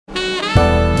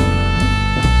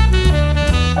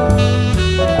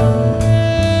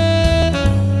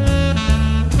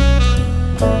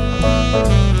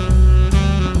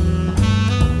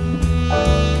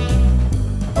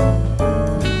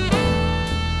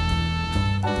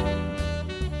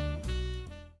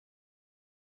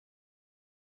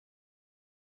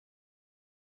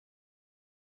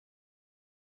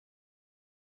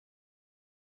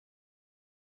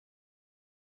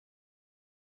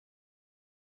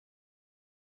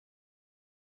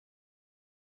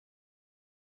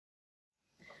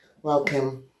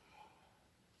Welcome,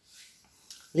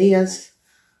 Leos.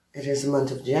 It is the month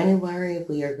of January.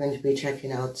 We are going to be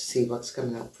checking out to see what's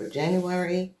coming up for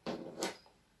January.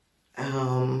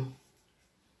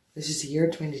 This is the year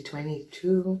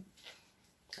 2022.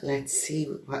 Let's see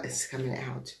what is coming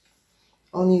out.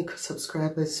 All new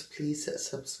subscribers, please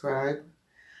subscribe.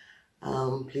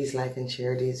 Please like and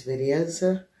share these videos.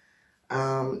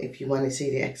 If you want to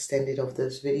see the extended of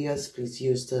those videos, please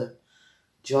use the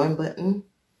join button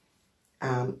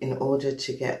in order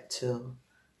to get to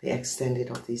the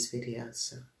extended of these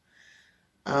videos.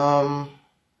 I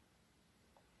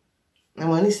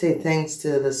want to say thanks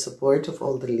to the support of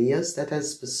all the Leos that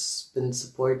has been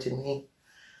supporting me.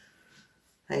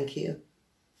 Thank you.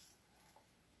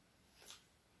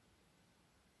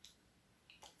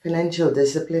 Financial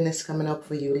discipline is coming up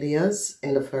for you, Leos,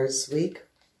 in the first week.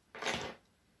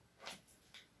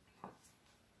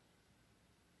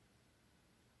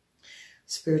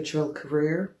 Spiritual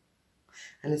career.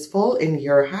 And it's fall in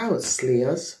your house,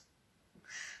 Leos.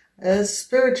 A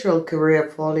spiritual career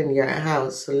fall in your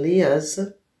house. So Leos,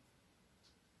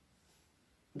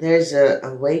 there's a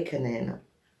awakening.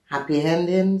 Happy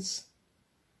endings.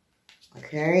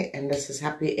 Okay, and this is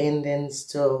happy endings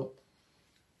to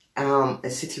a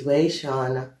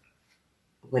situation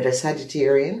with a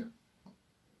Sagittarian.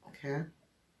 Okay.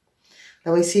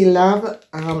 Then we see love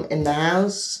in the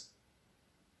house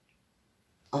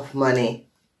of money.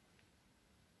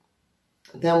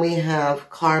 Then we have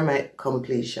karma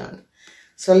completion.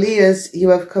 So Leos, you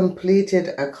have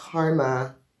completed a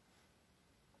karma,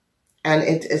 and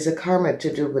it is a karma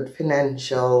to do with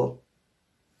financial,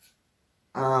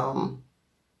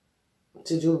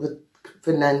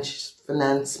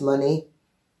 finance, money,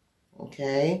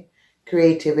 okay,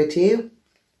 creativity,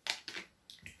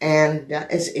 and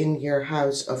that is in your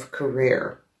house of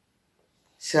career.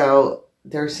 So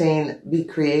they're saying be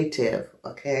creative,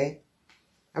 okay.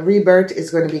 A rebirth is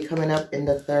going to be coming up in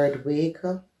the third week.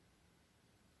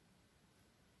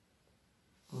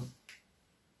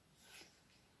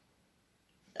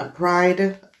 A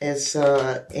pride is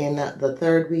in the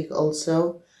third week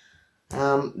also.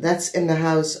 That's in the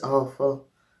house of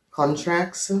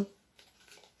contracts.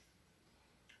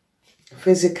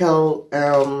 Physical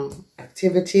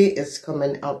activity is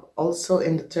coming up also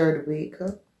in the third week.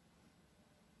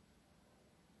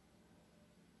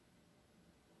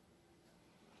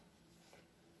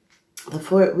 The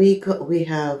fourth week, we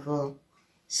have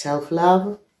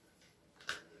self-love.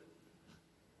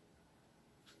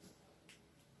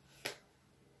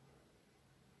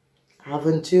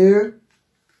 Aventure.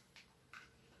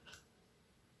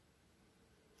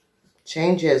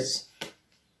 Changes.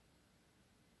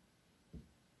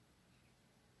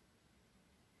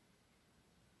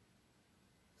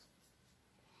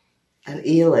 And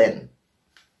healing.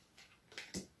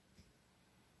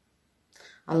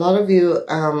 A lot of you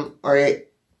are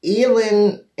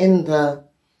healing in the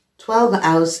 12th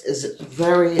house is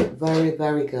very, very,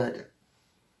 very good.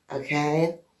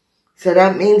 Okay? So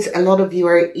that means a lot of you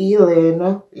are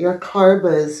healing your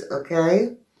karmas,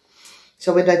 okay?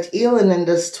 So with that healing in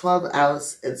this 12th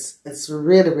house, it's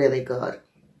really, really good.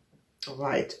 All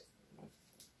right.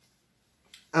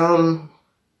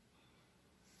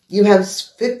 You have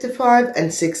 55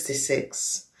 and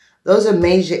 66. Those are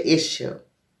major issue.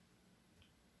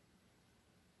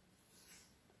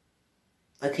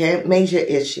 Okay, major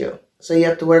issue. So you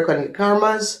have to work on your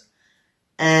karmas,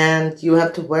 and you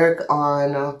have to work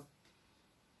on,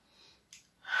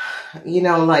 you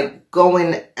know, like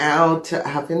going out,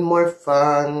 having more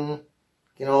fun,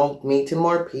 you know, meeting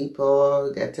more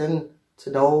people, getting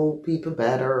to know people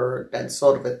better, that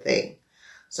sort of a thing.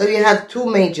 So you have two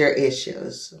major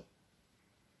issues.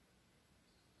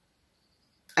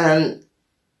 And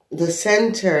the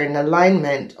center and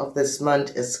alignment of this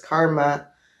month is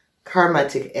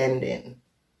karmatic ending,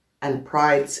 and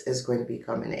prides is going to be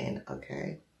coming in,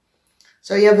 okay?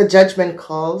 So you have a judgment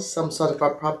call, some sort of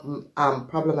a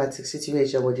problematic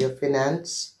situation with your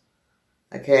finance,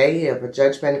 okay? You have a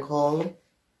judgment call.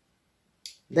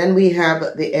 Then we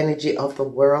have the energy of the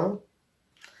world.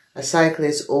 A cycle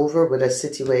is over with a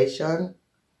situation.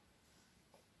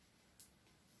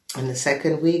 On the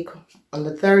second week. On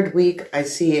the third week, I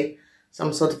see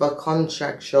some sort of a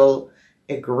contractual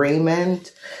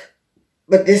agreement.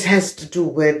 But this has to do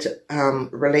with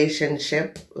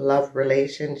relationship, love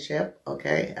relationship,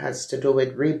 okay? It has to do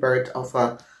with rebirth of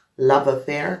a love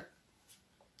affair.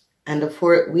 And the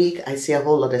fourth week, I see a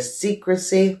whole lot of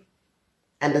secrecy.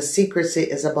 And the secrecy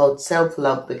is about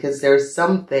self-love, because there's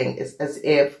something, it's as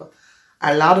if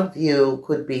a lot of you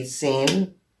could be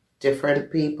seeing different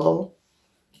people.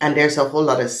 And there's a whole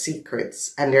lot of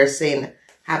secrets. And they're saying,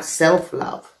 have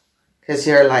self-love, because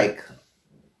you're like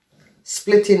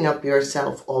splitting up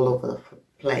yourself all over the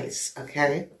place,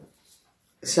 okay?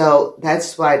 So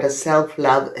that's why the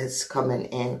self-love is coming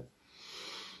in.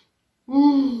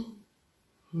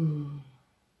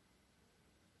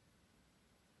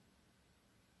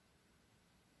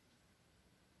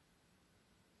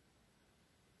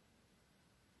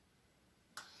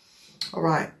 All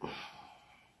right.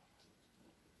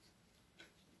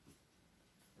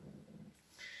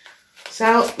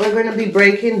 So we're going to be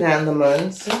breaking down the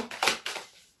months.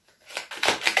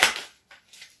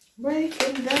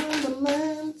 Breaking down the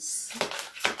months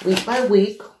week by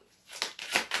week.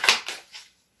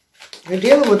 We're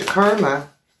dealing with karma.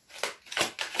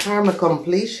 Karma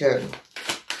completion.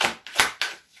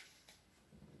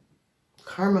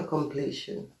 Karma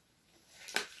completion.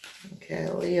 Okay,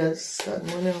 Leo's Sun,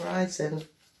 Moon, and Rising.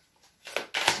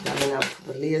 Coming up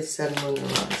for the Leo's Sun, Moon,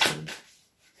 and Rising.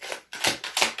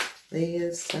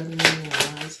 Leo's Sun, Moon, and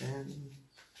Rising.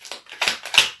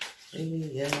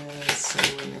 Leo's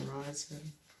Sun, Moon, and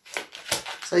Rising.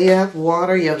 So you have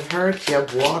water, you have hurt, you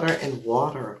have water and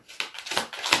water.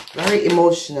 Very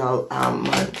emotional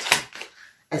month.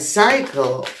 A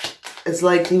cycle is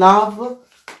like love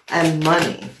and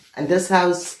money. And this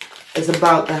house is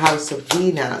about the house of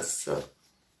Venus.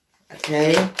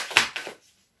 Okay?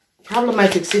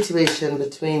 Problematic situation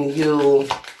between you,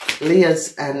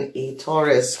 Leos, and a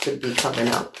Taurus could be coming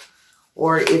up.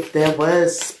 Or if there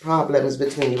was problems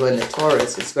between you and the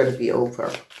Taurus, it's going to be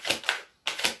over.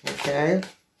 Okay?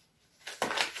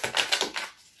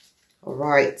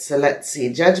 Alright, so let's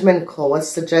see. Judgment call.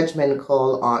 What's the judgment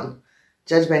call on?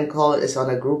 Judgment call is on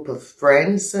a group of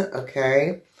friends,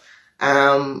 okay?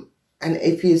 And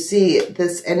if you see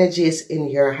this energy is in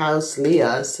your house,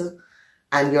 Leos,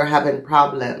 and you're having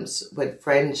problems with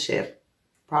friendship,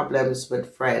 problems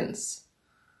with friends,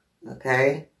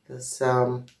 okay? There's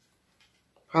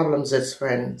problems with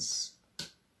friends,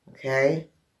 okay?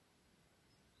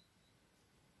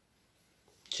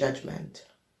 Judgment.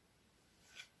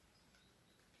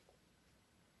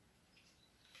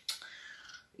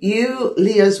 You,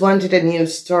 Leos, wanted a new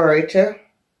start,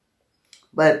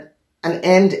 but an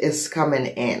end is coming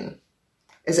in.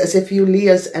 It's as if you,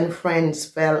 Leos, and friends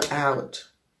fell out.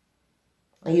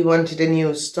 You wanted a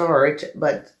new start,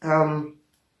 but no,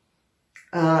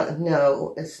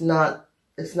 it's not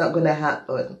going to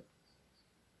happen.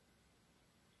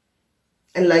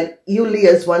 And like you,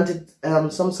 Leos, wanted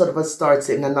some sort of a start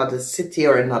in another city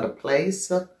or another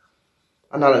place,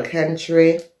 another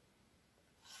country.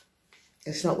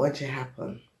 It's not going to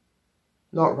happen.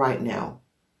 Not right now.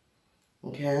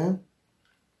 Okay?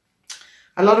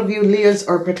 A lot of you, Leos,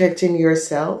 are protecting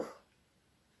yourself.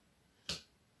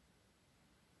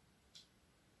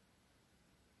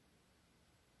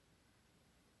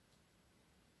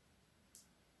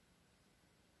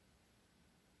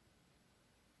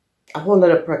 A whole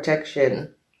lot of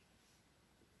protection.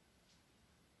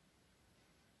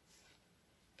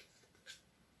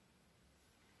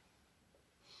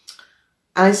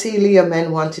 I see Leo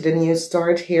men wanted a new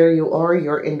start. Here you are.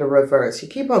 You're in the reverse. You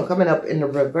keep on coming up in the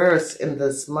reverse in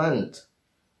this month.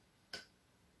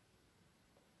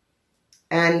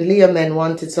 And Leo men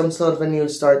wanted some sort of a new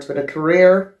start with a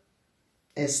career.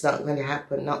 It's not going to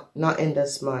happen. Not in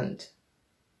this month.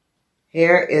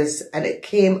 Here is, and it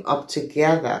came up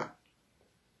together.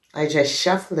 I just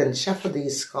shuffled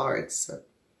these cards.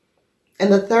 In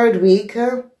the third week,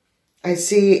 I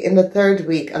see in the third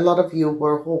week, a lot of you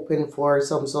were hoping for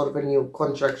some sort of a new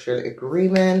contractual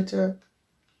agreement. And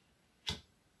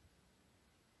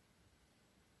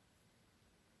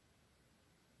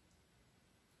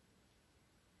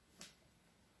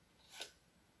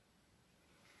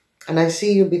I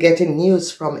see you be getting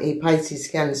news from a Pisces,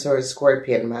 Cancer, or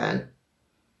Scorpion man.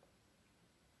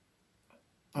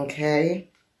 Okay.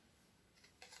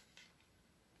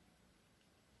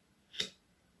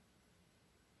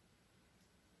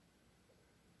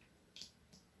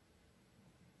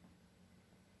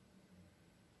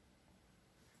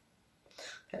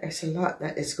 There's a lot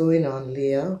that is going on,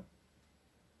 Leo.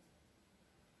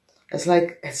 It's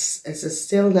like it's a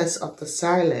stillness of the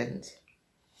silent.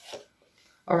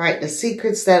 All right, the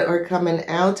secrets that are coming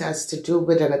out has to do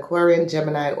with an Aquarian,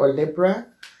 Gemini, or Libra.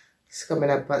 It's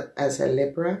coming up as a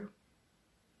Libra.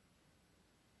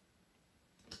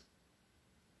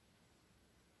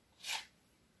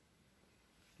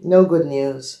 No good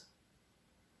news.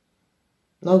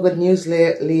 No good news,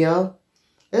 Leo.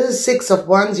 This is Six of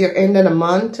Wands. You're ending a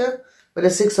month with a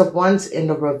Six of Wands in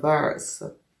the reverse.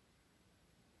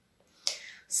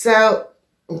 So,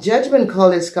 judgment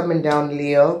call is coming down,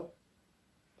 Leo.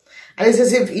 And it's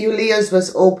as if you Leos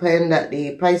was open that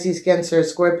the Pisces, Cancer,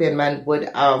 Scorpion man would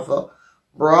have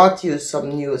brought you some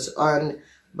news. And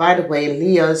by the way,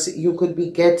 Leos, you could be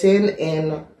getting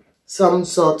in some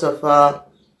sort of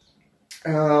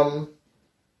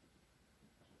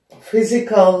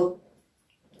physical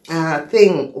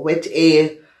thing with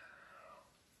a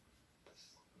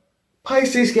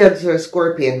Pisces, Cancer,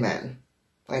 Scorpion man.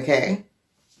 Okay?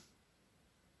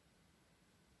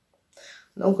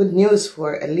 No good news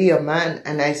for a Leo man.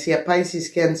 And I see a Pisces,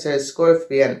 Cancer,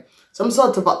 Scorpion. Some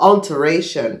sort of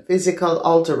alteration, physical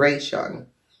alteration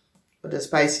with this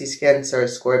Pisces, Cancer,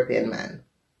 Scorpion man.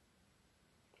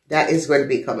 That is going to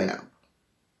be coming up.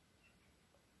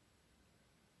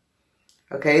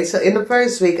 Okay, so in the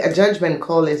first week, a judgment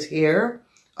call is here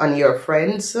on your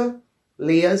friends.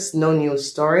 Leos, no new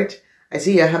start. I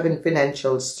see you're having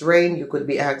financial strain. You could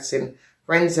be asking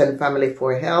friends and family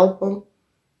for help.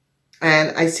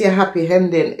 And I see a happy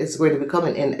ending is going to be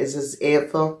coming in. It's as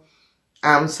if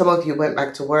some of you went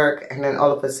back to work and then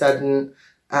all of a sudden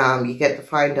you get to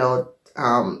find out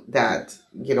that,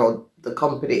 you know, the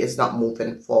company is not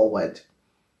moving forward.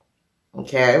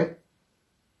 Okay.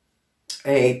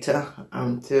 8, 2,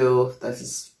 that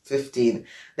is 15.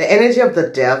 The energy of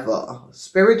the devil,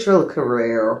 spiritual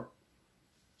career.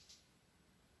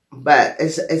 But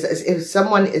it's if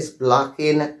someone is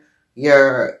blocking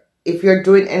your, if you're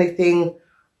doing anything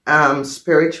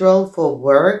spiritual for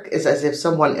work, it's as if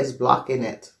someone is blocking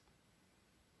it.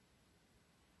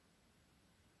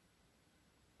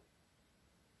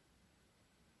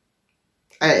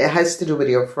 And it has to do with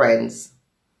your friends.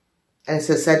 And it's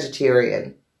a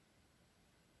Sagittarian.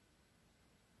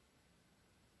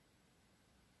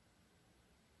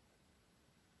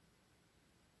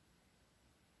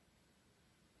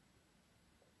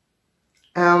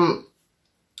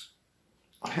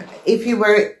 If you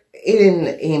were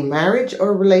in a marriage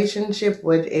or relationship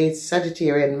with a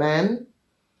Sagittarian man,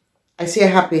 I see a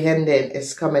happy ending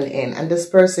is coming in. And this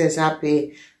person is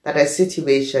happy that a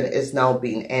situation is now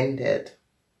being ended.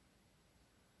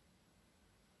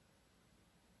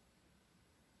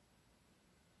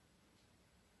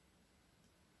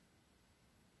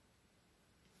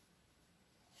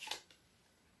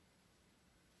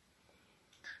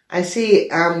 I see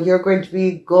you're going to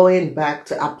be going back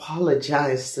to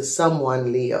apologize to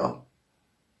someone, Leo.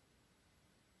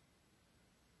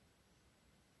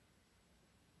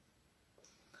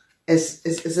 It's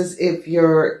as if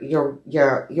you're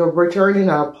returning an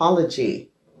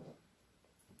apology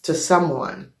to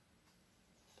someone.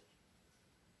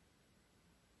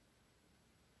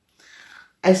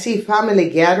 I see family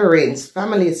gatherings,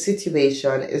 family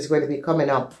situation is going to be coming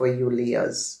up for you,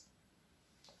 Leos.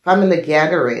 Family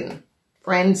gathering,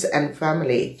 friends and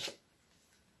family.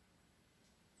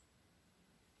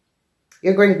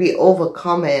 You're going to be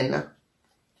overcoming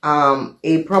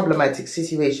a problematic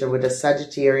situation with a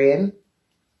Sagittarian.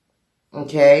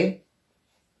 Okay?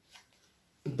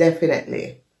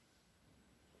 Definitely.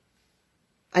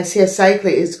 I see a cycle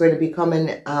is going to be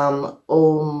coming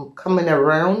coming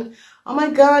around. Oh my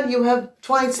God, you have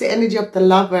twice the energy of the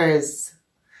Lovers.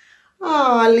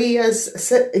 Ah,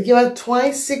 Leos, you have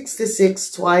twice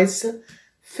 66, twice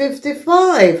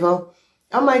 55. Oh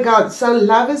my God. So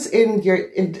love is in your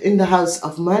in the house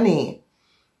of money.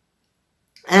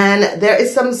 And there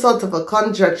is some sort of a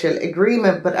contractual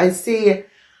agreement, but I see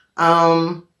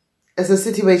as a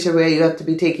situation where you have to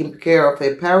be taking care of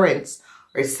your parents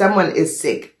or someone is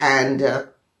sick and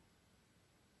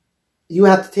you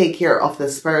have to take care of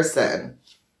this person.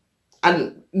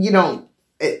 And, you know,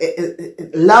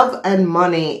 love and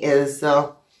money is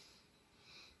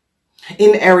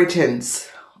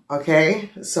inheritance, okay?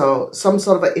 So some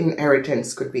sort of an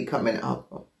inheritance could be coming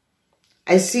up.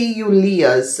 I see you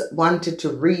Leos wanted to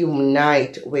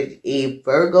reunite with a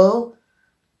Virgo,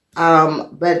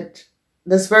 but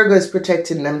this Virgo is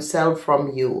protecting themselves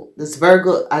from you. This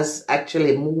Virgo has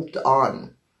actually moved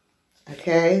on,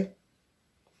 okay?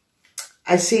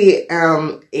 I see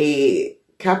a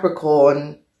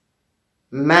Capricorn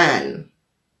man.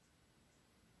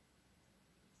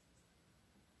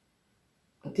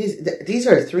 These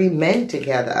are 3 men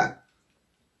together.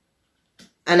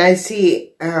 And I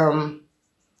see some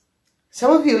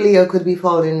of you, Leo, could be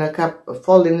falling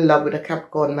in love with a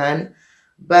Capricorn man.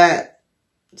 But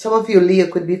some of you, Leo,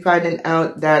 could be finding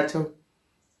out that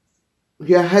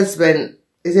your husband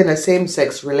is in a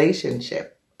same-sex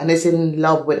relationship and is in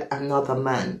love with another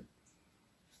man.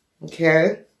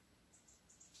 Okay?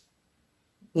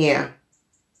 Yeah.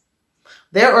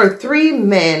 There are 3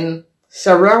 men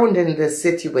surrounding this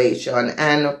situation,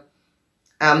 and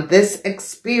this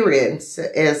experience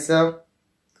is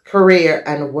career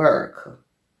and work.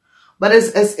 But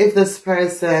it's as if this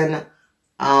person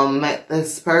met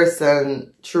this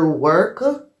person through work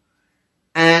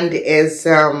and is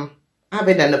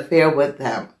having an affair with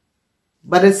them.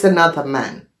 But it's another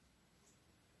man.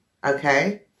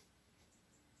 Okay?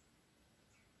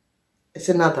 It's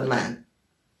another man.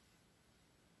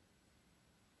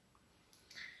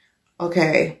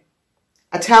 Okay.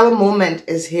 A tower moment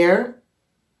is here.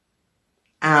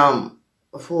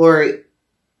 For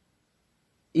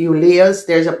you Leos,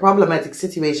 there's a problematic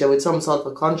situation with some sort of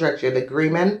a contractual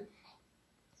agreement.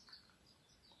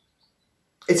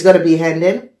 It's going to be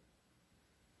ending.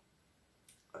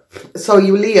 So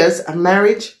you Leos, a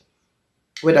marriage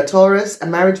with a Taurus, a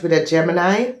marriage with a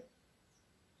Gemini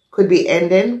could be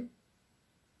ending.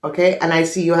 Okay, and I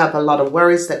see you have a lot of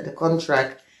worries that a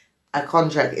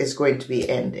contract is going to be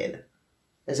ended.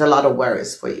 There's a lot of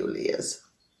worries for you Leos.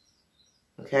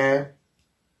 Okay.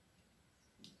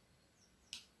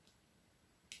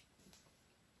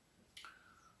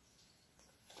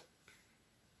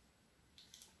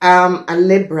 A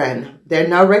Libran. They're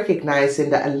now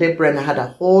recognizing that a Libran had a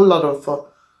whole lot of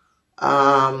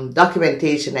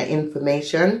documentation and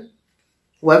information.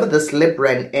 Whoever this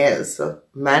Libran is,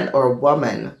 man or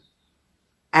woman.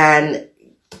 And,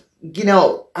 you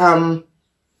know,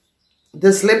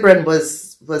 this Libran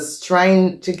was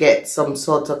trying to get some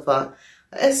sort of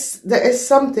there is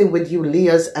something with you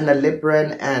Leos and a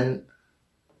Libran,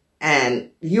 and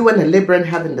you and a Libran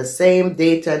having the same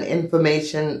data and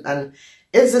information. And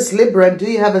is this Libran, do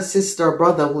you have a sister or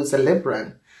brother who's a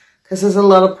Libran? Because there's a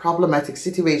lot of problematic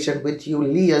situation with you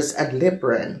Leos and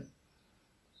Libran.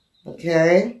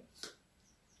 Okay.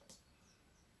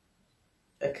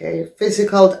 Okay.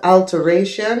 Physical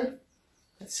alteration.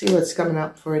 Let's see what's coming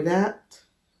up for that.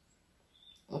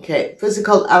 Okay.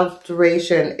 Physical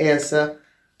alteration is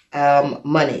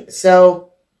money.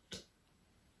 So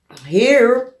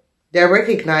here they're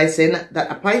recognizing that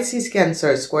a Pisces,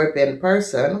 Cancer, Scorpion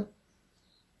person,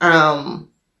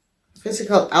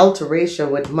 physical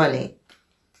alteration with money.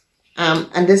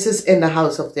 And this is in the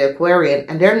house of the Aquarian.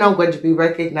 And they're now going to be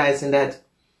recognizing that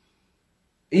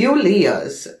you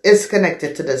Leos is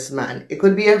connected to this man. It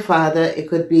could be your father. It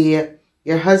could be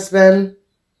your husband.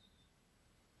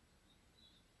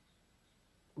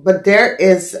 But there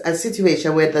is a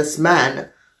situation where this man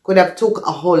could have took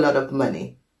a whole lot of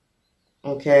money.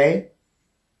 Okay?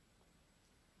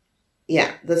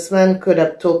 Yeah, this man could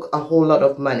have took a whole lot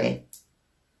of money.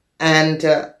 And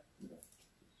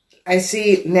I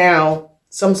see now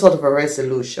some sort of a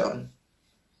resolution.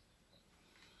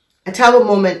 A Tower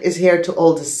moment is here to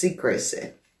hold the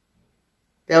secrecy.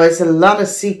 There was a lot of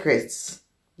secrets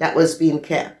that was being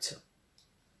kept.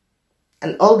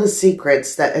 And all the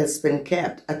secrets that has been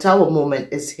kept, a Tower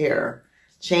moment is here.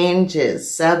 Changes,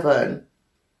 7.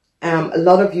 A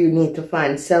lot of you need to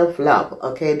find self-love,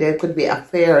 okay? There could be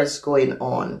affairs going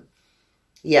on.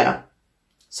 Yeah.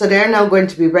 So they're now going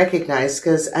to be recognized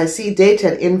because I see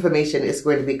data and information is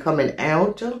going to be coming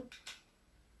out.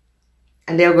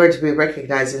 And they're going to be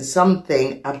recognizing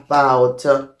something about,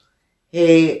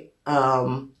 hey,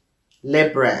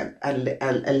 Libran, a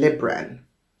Libran,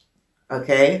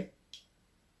 okay?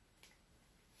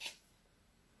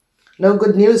 No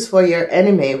good news for your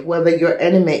enemy, whoever your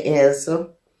enemy is.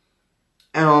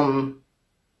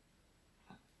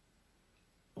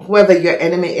 Whoever your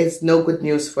enemy is, no good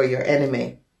news for your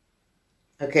enemy.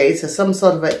 Okay, so some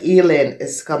sort of a healing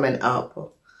is coming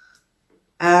up.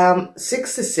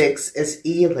 66 is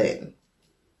healing.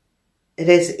 It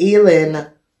is healing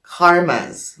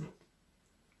karmas.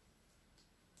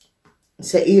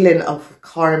 It's a healing of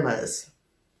karmas.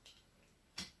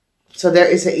 So there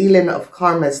is a healing of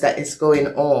karmas that is going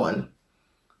on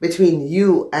between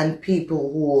you and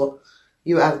people who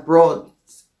you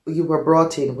were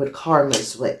brought in with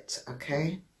karmas with,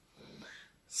 okay?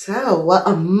 So, what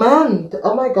a month.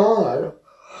 Oh my God.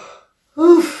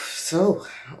 Oof, so,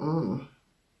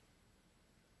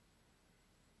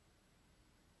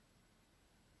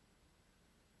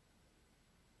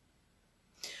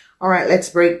 All right, let's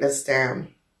break this down.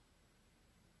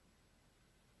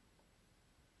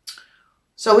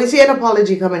 So we see an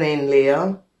apology coming in,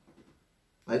 Leo.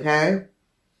 Okay?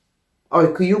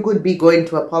 Or you could be going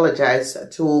to apologize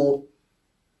to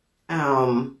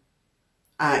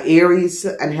Aries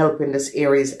and helping this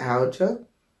Aries out.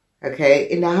 Okay?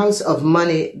 In the house of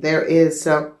money, there is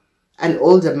an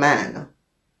older man.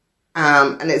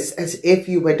 And it's as if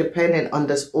you were dependent on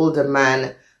this older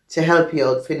man to help you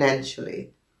out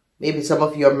financially. Maybe some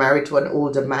of you are married to an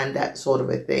older man, that sort of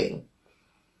a thing.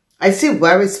 I see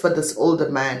worries for this older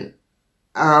man,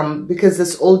 because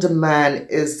this older man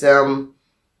is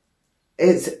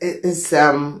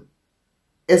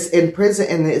is in prison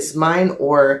in his mind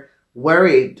or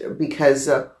worried because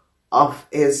of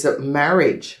his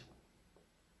marriage.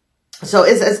 So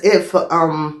it's as if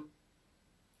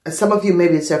some of you,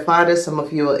 maybe it's your father, some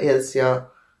of you is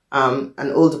your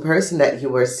an older person that you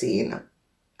were seeing,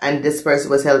 and this person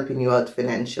was helping you out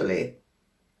financially.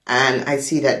 And I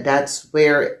see that that's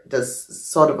where the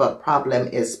sort of a problem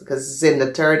is, because it's in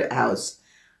the 3rd house.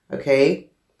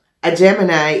 Okay, a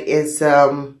Gemini is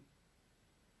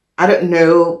I don't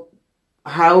know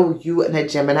how you and a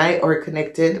Gemini are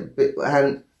connected, but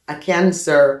a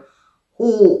Cancer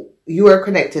who you are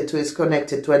connected to is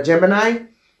connected to a Gemini,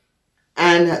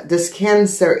 and this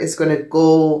Cancer is going to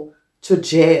go to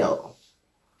jail,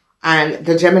 and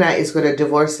the Gemini is going to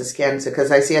divorce this Cancer,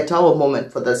 because I see a Tower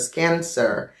moment for this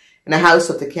Cancer in the house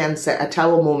of the Cancer, a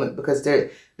Tower moment, because the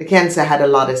Cancer had a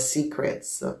lot of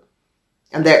secrets,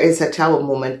 and there is a Tower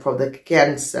moment for the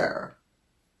Cancer.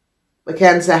 The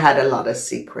Cancer had a lot of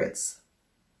secrets.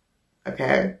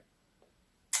 Okay.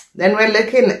 Then we're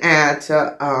looking at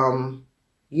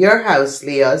your house,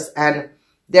 Leos, and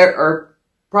there are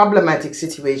problematic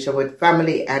situation with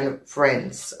family and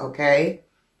friends. Okay.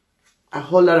 A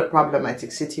whole lot of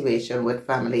problematic situation with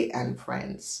family and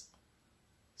friends.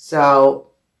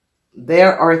 So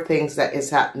there are things that is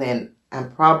happening,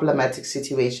 and problematic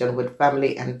situation with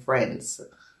family and friends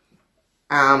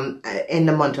in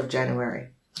the month of January.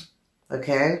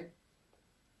 Okay.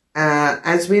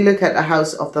 As we look at the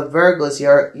house of the Virgos,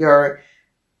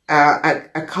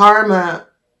 a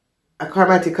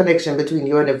karmatic connection between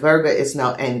you and a Virgo is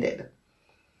now ended.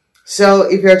 So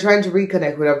if you're trying to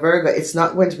reconnect with a Virgo, it's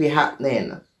not going to be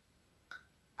happening.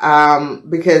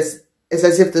 Because it's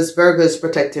as if this Virgo is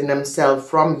protecting themselves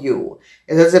from you.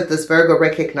 It's as if this Virgo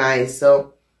recognizes,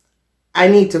 so I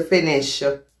need to finish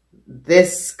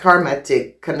this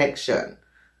karmatic connection.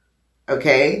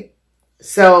 Okay.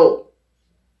 So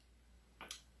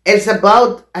it's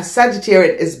about a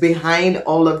Sagittarian is behind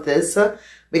all of this,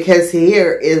 because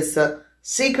here is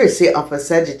secrecy of a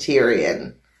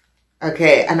Sagittarian.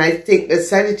 Okay, and I think the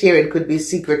Sagittarian could be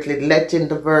secretly letting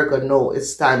the Virgo know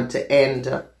it's time to end.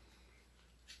 Or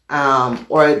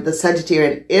the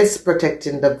Sagittarian is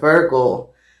protecting the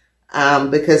Virgo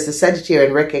because the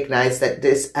Sagittarian recognized that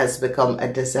this has become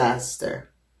a disaster.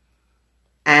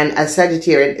 And a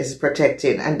Sagittarian is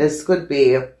protecting, and this could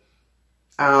be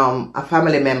a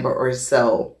family member or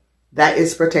so that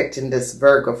is protecting this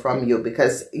Virgo from you,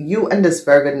 because you and this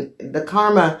Virgo, the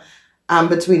karma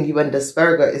between you and this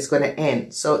Virgo is going to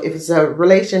end. So if it's a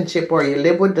relationship or you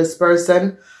live with this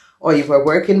person or you were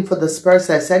working for this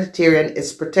person, a Sagittarian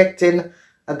is protecting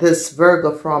this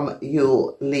Virgo from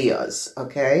you, Leos.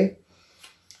 Okay.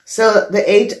 So the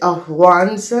 8 of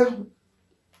Wands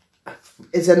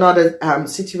is another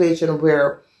situation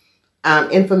where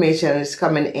information is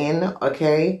coming in,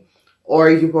 okay? Or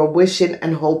you were wishing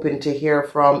and hoping to hear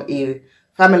from a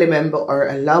family member or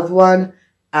a loved one.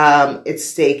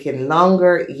 It's taking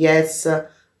longer, yes,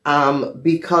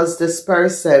 because this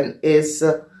person is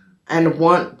and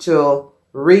want to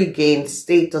regain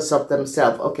status of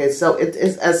themselves. Okay, so it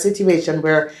is a situation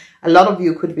where a lot of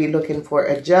you could be looking for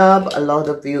a job, a lot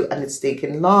of you, and it's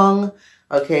taking long,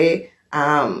 okay?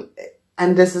 And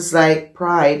this is like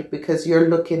pride, because you're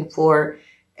looking for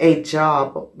a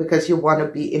job because you want to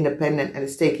be independent, and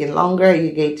it's taking longer.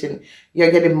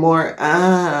 You're getting more,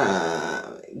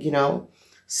 you know.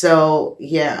 So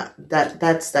yeah,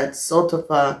 that's sort of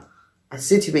a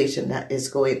situation that is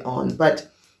going on. But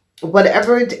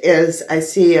whatever it is, I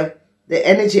see the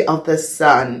energy of the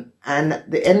sun, and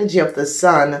the energy of the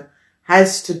sun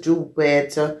has to do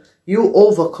with you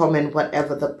overcoming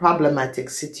whatever the problematic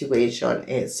situation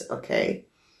is, okay?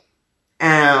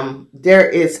 There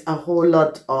is a whole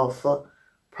lot of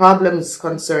problems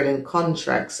concerning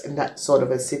contracts and that sort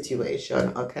of a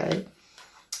situation, okay?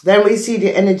 Then we see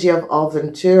the energy of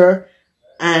Aventure,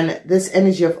 and this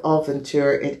energy of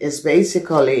Aventure, it is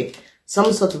basically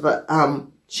some sort of a,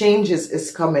 changes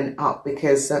is coming up,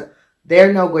 because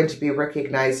they're now going to be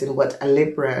recognizing what a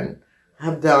Libran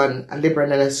have done, a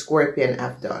Libran and a Scorpion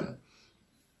have done,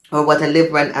 or what a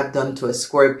Libran have done to a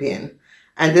Scorpion.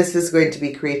 And this is going to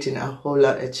be creating a whole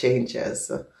lot of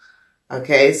changes.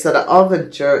 Okay, so the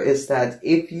Aventure is that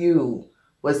if you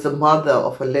was the mother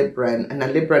of a Libran, and a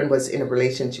Libran was in a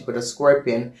relationship with a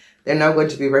Scorpion, they're now going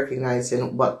to be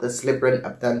recognizing what this Libran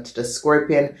have done to the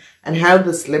Scorpion, and how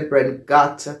this Libran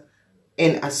got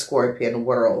in a Scorpion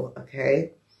world,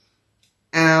 okay?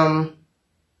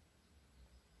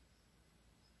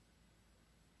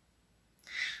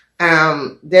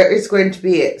 There is going to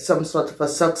be some sort of a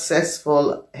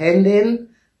successful ending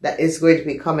that is going to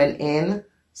be coming in.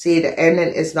 See, the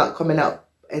ending is not coming up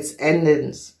it's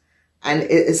endings. And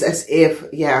it's as if,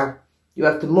 yeah, you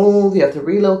have to move, you have to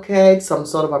relocate, some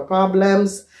sort of a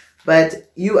problems.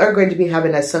 But you are going to be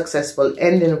having a successful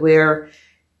ending where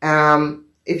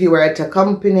if you were at a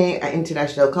company, an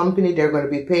international company, they're going to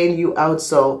be paying you out.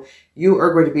 So you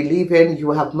are going to be leaving,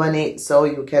 you have money, so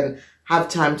you can have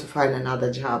time to find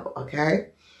another job, okay?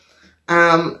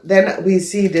 Then we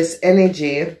see this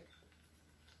energy.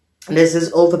 This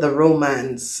is over the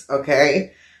romance,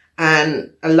 okay?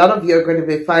 And a lot of you are going to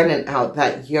be finding out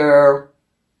that your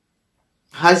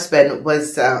husband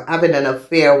was having an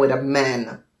affair with a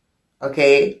man,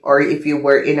 okay? Or if you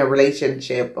were in a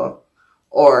relationship,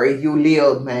 or you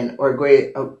Leo men, or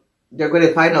they're going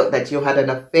to find out that you had an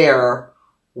affair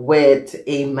with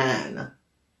a man,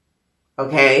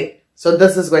 okay? So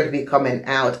this is going to be coming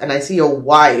out. And I see your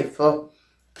wife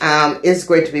is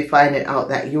going to be finding out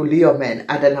that you Leo men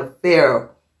had an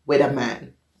affair with a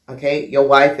man, okay? Your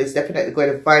wife is definitely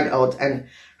going to find out. And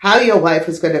how your wife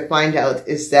is going to find out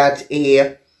is that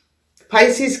a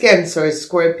Pisces, Cancer,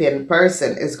 Scorpion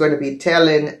person is going to be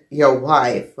telling your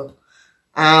wife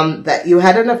that you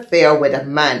had an affair with a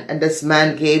man, and this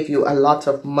man gave you a lot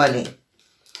of money.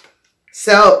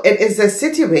 So it is a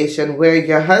situation where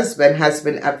your husband has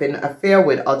been having an affair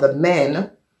with other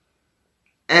men,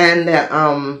 and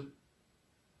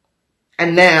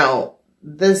now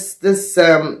this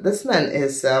man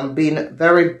is being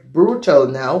very brutal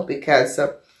now, because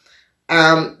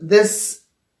this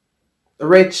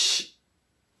rich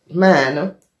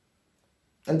man,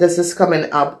 and this is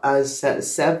coming up as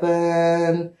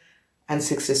 7 and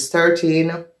 6 is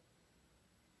 13.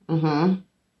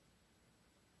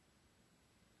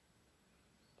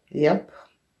 Yep.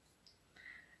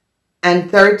 And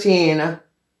 13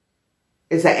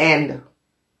 is an end.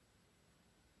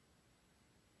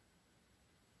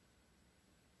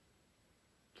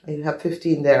 You have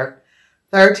 15 there.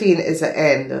 13 is an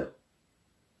end.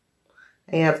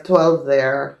 And you have 12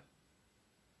 there.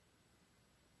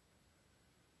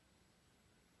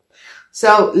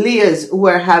 So Leos who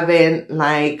are having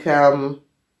like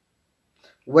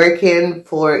working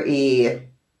for a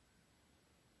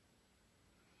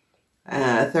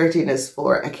 13 is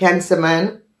for a Cancer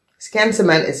man. This Cancer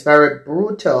man is very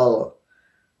brutal,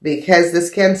 because this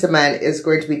Cancer man is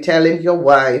going to be telling your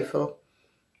wife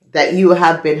that you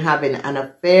have been having an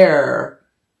affair,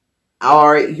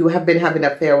 or you have been having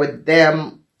an affair with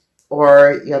them,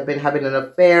 or you have been having an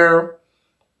affair.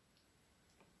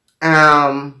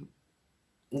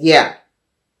 Yeah,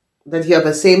 that you have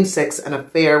a same-sex an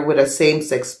affair with a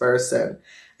same-sex person,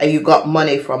 and you got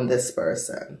money from this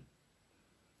person.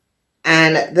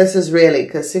 And this is really,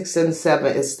 because 6 and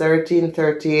 7 is 13,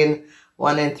 13,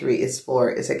 1 and 3 is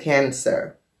 4, is a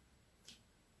Cancer.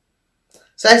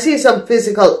 So I see some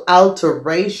physical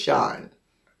alteration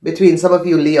between some of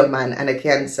you Leo man and a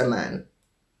Cancer man.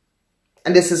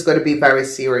 And this is going to be very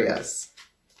serious.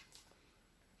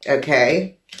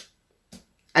 Okay?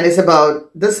 And it's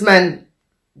about this man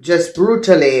just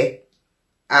brutally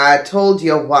told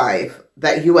your wife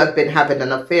that you have been having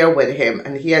an affair with him,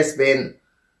 and he has been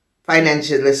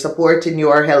financially supporting you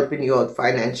or helping you out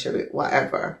financially,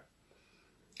 whatever.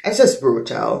 It's just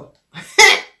brutal.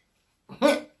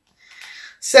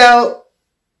 So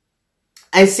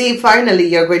I see finally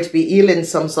you're going to be healing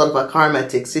some sort of a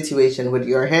karmatic situation with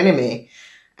your enemy,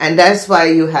 and that's why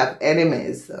you have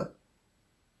enemies.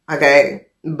 Okay?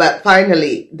 But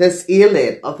finally, this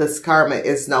healing of this karma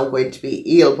is now going to be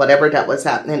healed. Whatever that was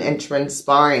happening and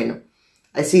transpiring.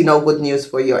 I see no good news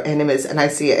for your enemies. And I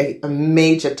see a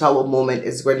major tower moment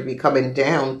is going to be coming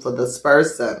down for this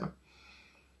person.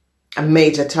 A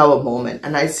major tower moment.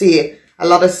 And I see a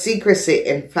lot of secrecy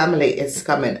in family is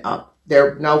coming up.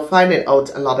 They're now finding out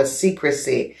a lot of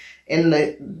secrecy in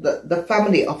the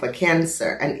family of a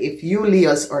Cancer. And if you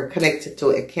Leos are connected to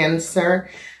a Cancer,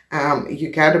 you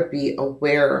gotta be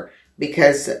aware,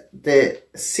 because the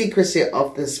secrecy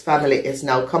of this family is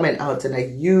now coming out in a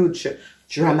huge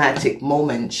dramatic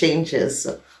moment, changes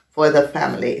for the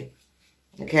family.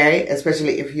 Okay,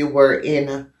 especially if you were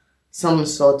in some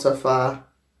sort of a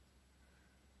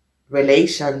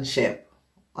relationship,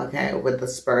 okay, with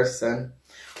this person.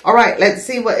 All right, let's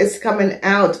see what is coming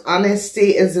out.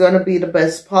 Honesty is going to be the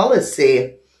best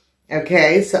policy.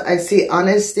 Okay, so I see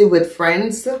honesty with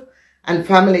friends and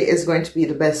family is going to be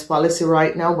the best policy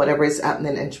right now, whatever is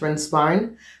happening and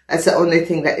transpiring. That's the only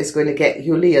thing that is going to get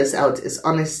you Leos out, is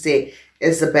honesty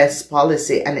is the best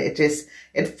policy. And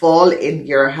it fall in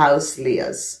your house,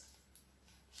 Leos.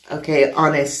 Okay,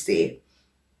 honesty.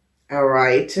 All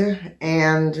right.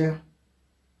 And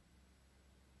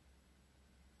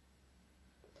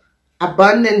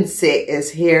Abundance is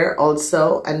here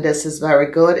also, and this is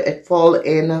very good. It fall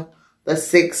in the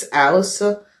 6th house,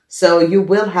 so you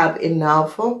will have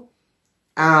enough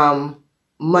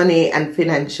money and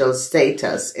financial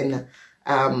status in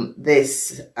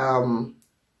this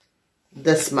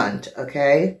month.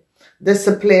 Okay,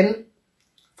 discipline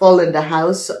fall in the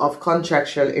house of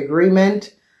contractual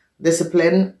agreement.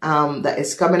 Discipline that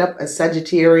is coming up as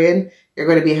Sagittarian. You're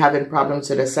going to be having problems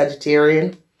with a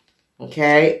Sagittarian.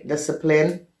 Okay,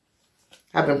 discipline,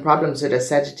 having problems with a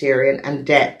Sagittarian, and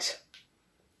debt.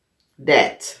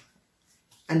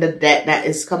 And the debt that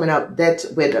is coming up, debt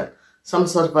with some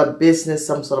sort of a business,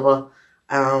 some sort of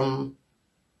a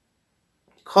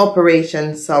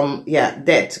corporation,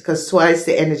 debt, because twice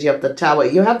the energy of the Tower.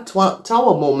 You have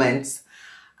Tower moments.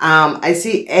 I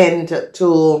see end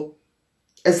to,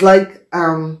 it's like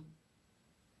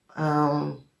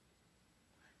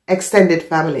extended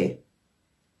family.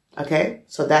 Okay,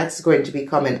 so that's going to be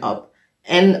coming up.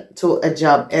 End to a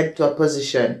job, end to a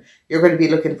position. You're going to be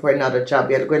looking for another job.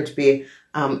 You're going to be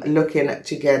looking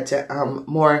to get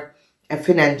more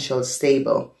financial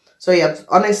stable. So you have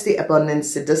honesty,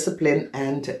 abundance, discipline,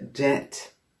 and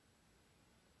debt.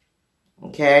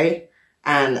 Okay,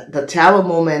 and the Tower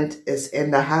moment is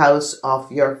in the house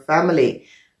of your family,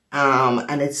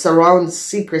 and it surrounds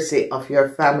secrecy of your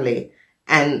family.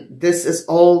 And this is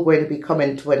all going to be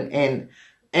coming to an end.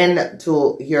 And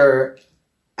to your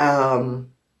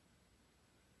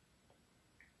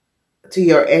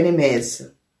enemies.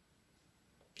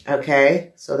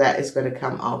 Okay, so that is going to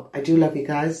come up. I do love you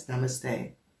guys.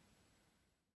 Namaste.